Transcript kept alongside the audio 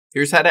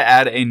Here's how to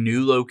add a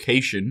new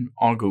location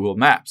on Google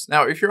Maps.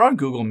 Now, if you're on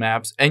Google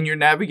Maps and you're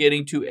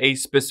navigating to a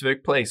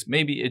specific place,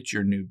 maybe it's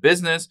your new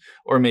business,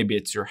 or maybe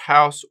it's your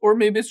house, or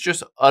maybe it's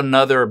just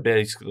another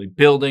basically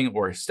building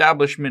or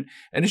establishment,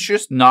 and it's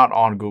just not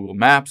on Google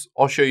Maps,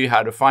 I'll show you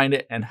how to find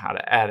it and how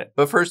to add it.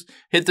 But first,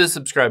 hit the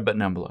subscribe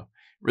button down below.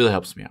 It really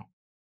helps me out.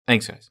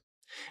 Thanks, guys.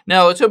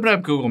 Now, let's open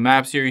up Google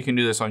Maps here. You can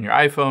do this on your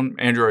iPhone,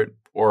 Android,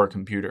 or a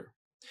computer.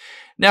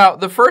 Now,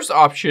 the first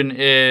option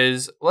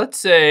is, let's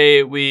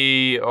say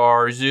we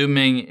are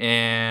zooming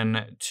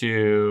in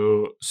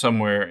to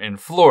somewhere in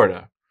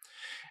Florida.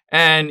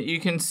 And you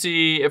can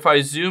see if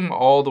I zoom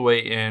all the way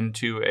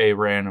into a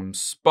random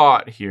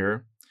spot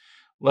here,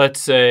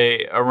 let's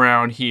say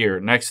around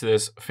here next to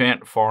this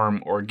Fant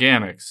Farm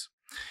Organics.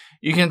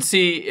 You can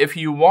see if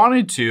you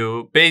wanted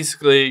to,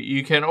 basically,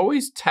 you can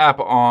always tap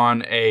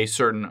on a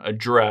certain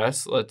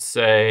address. Let's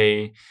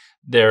say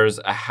there's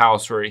a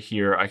house right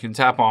here. I can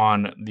tap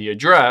on the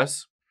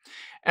address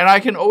and I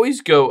can always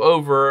go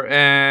over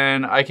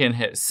and I can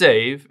hit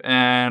save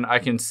and I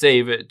can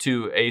save it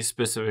to a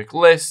specific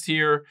list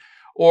here,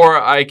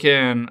 or I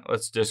can,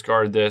 let's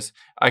discard this,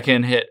 I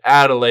can hit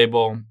add a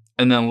label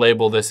and then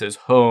label this as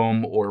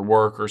home or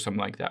work or something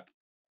like that.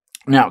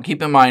 Now,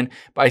 keep in mind,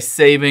 by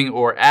saving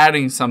or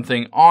adding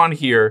something on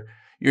here,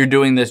 you're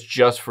doing this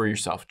just for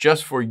yourself,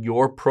 just for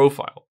your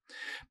profile.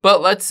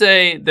 But let's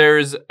say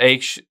there's a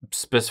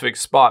specific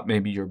spot,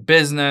 maybe your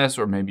business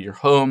or maybe your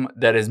home,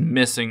 that is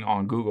missing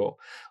on Google.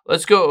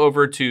 Let's go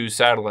over to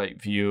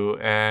satellite view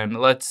and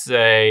let's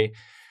say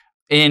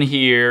in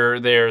here,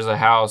 there's a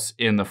house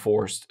in the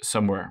forest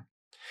somewhere.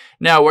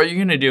 Now, what you're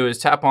going to do is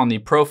tap on the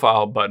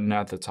profile button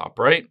at the top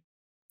right.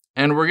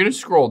 And we're going to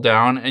scroll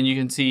down and you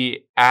can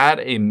see add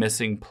a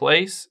missing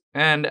place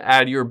and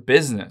add your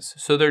business.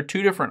 So there are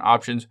two different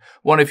options.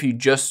 One, if you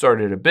just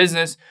started a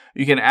business,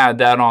 you can add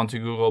that onto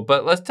Google,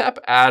 but let's tap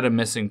add a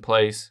missing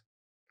place.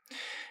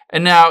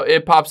 And now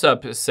it pops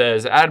up, it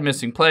says add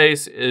missing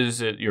place.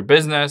 Is it your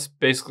business?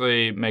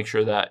 Basically make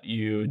sure that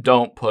you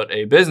don't put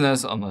a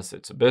business unless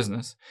it's a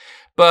business.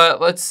 But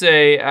let's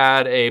say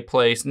add a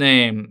place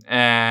name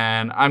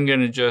and I'm going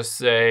to just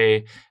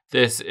say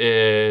this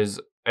is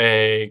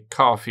a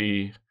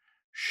coffee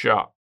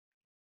shop.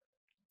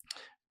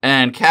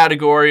 And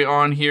category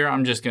on here,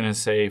 I'm just going to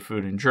say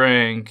food and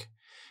drink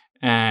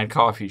and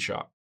coffee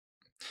shop.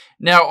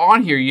 Now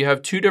on here, you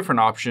have two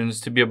different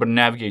options to be able to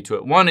navigate to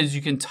it. One is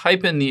you can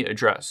type in the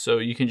address. So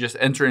you can just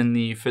enter in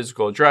the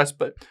physical address.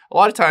 But a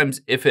lot of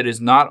times, if it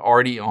is not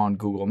already on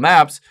Google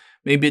Maps,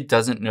 maybe it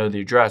doesn't know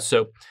the address.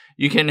 So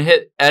you can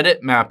hit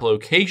edit map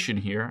location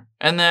here,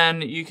 and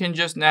then you can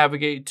just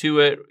navigate to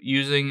it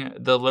using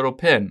the little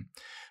pin.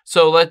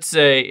 So let's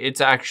say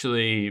it's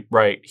actually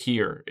right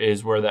here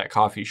is where that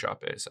coffee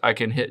shop is. I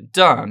can hit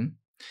done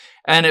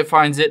and it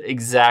finds it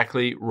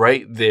exactly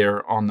right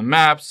there on the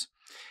maps.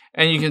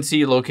 And you can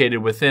see located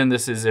within,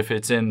 this is if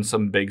it's in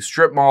some big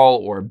strip mall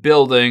or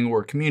building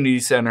or community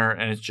center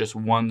and it's just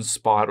one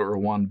spot or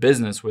one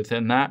business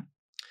within that.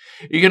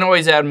 You can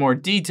always add more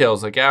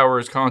details like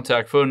hours,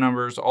 contact, phone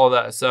numbers, all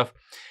that stuff.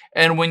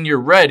 And when you're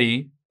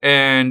ready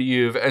and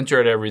you've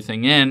entered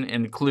everything in,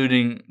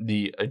 including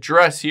the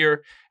address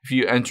here, if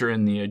you enter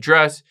in the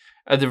address,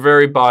 at the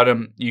very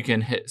bottom, you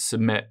can hit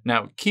submit.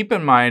 Now, keep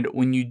in mind,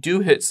 when you do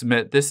hit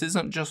submit, this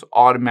isn't just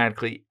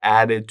automatically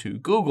added to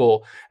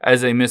Google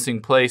as a missing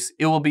place.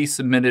 It will be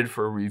submitted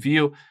for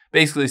review.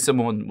 Basically,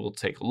 someone will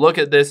take a look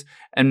at this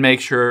and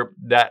make sure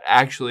that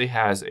actually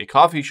has a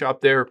coffee shop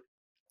there,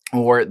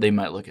 or they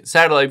might look at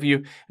satellite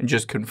view and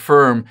just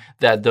confirm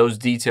that those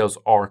details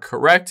are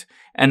correct.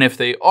 And if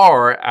they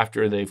are,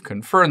 after they've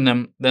confirmed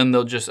them, then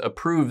they'll just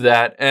approve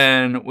that.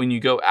 And when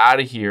you go out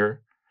of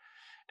here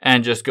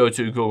and just go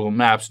to Google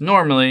Maps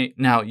normally,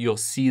 now you'll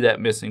see that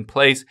missing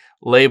place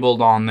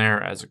labeled on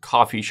there as a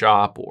coffee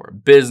shop or a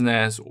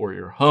business or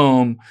your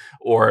home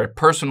or a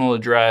personal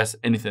address,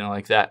 anything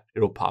like that.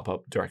 It'll pop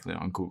up directly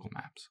on Google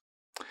Maps.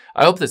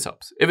 I hope this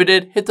helps. If it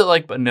did, hit the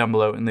like button down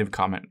below and leave a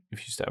comment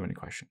if you still have any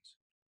questions.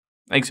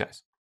 Thanks, guys.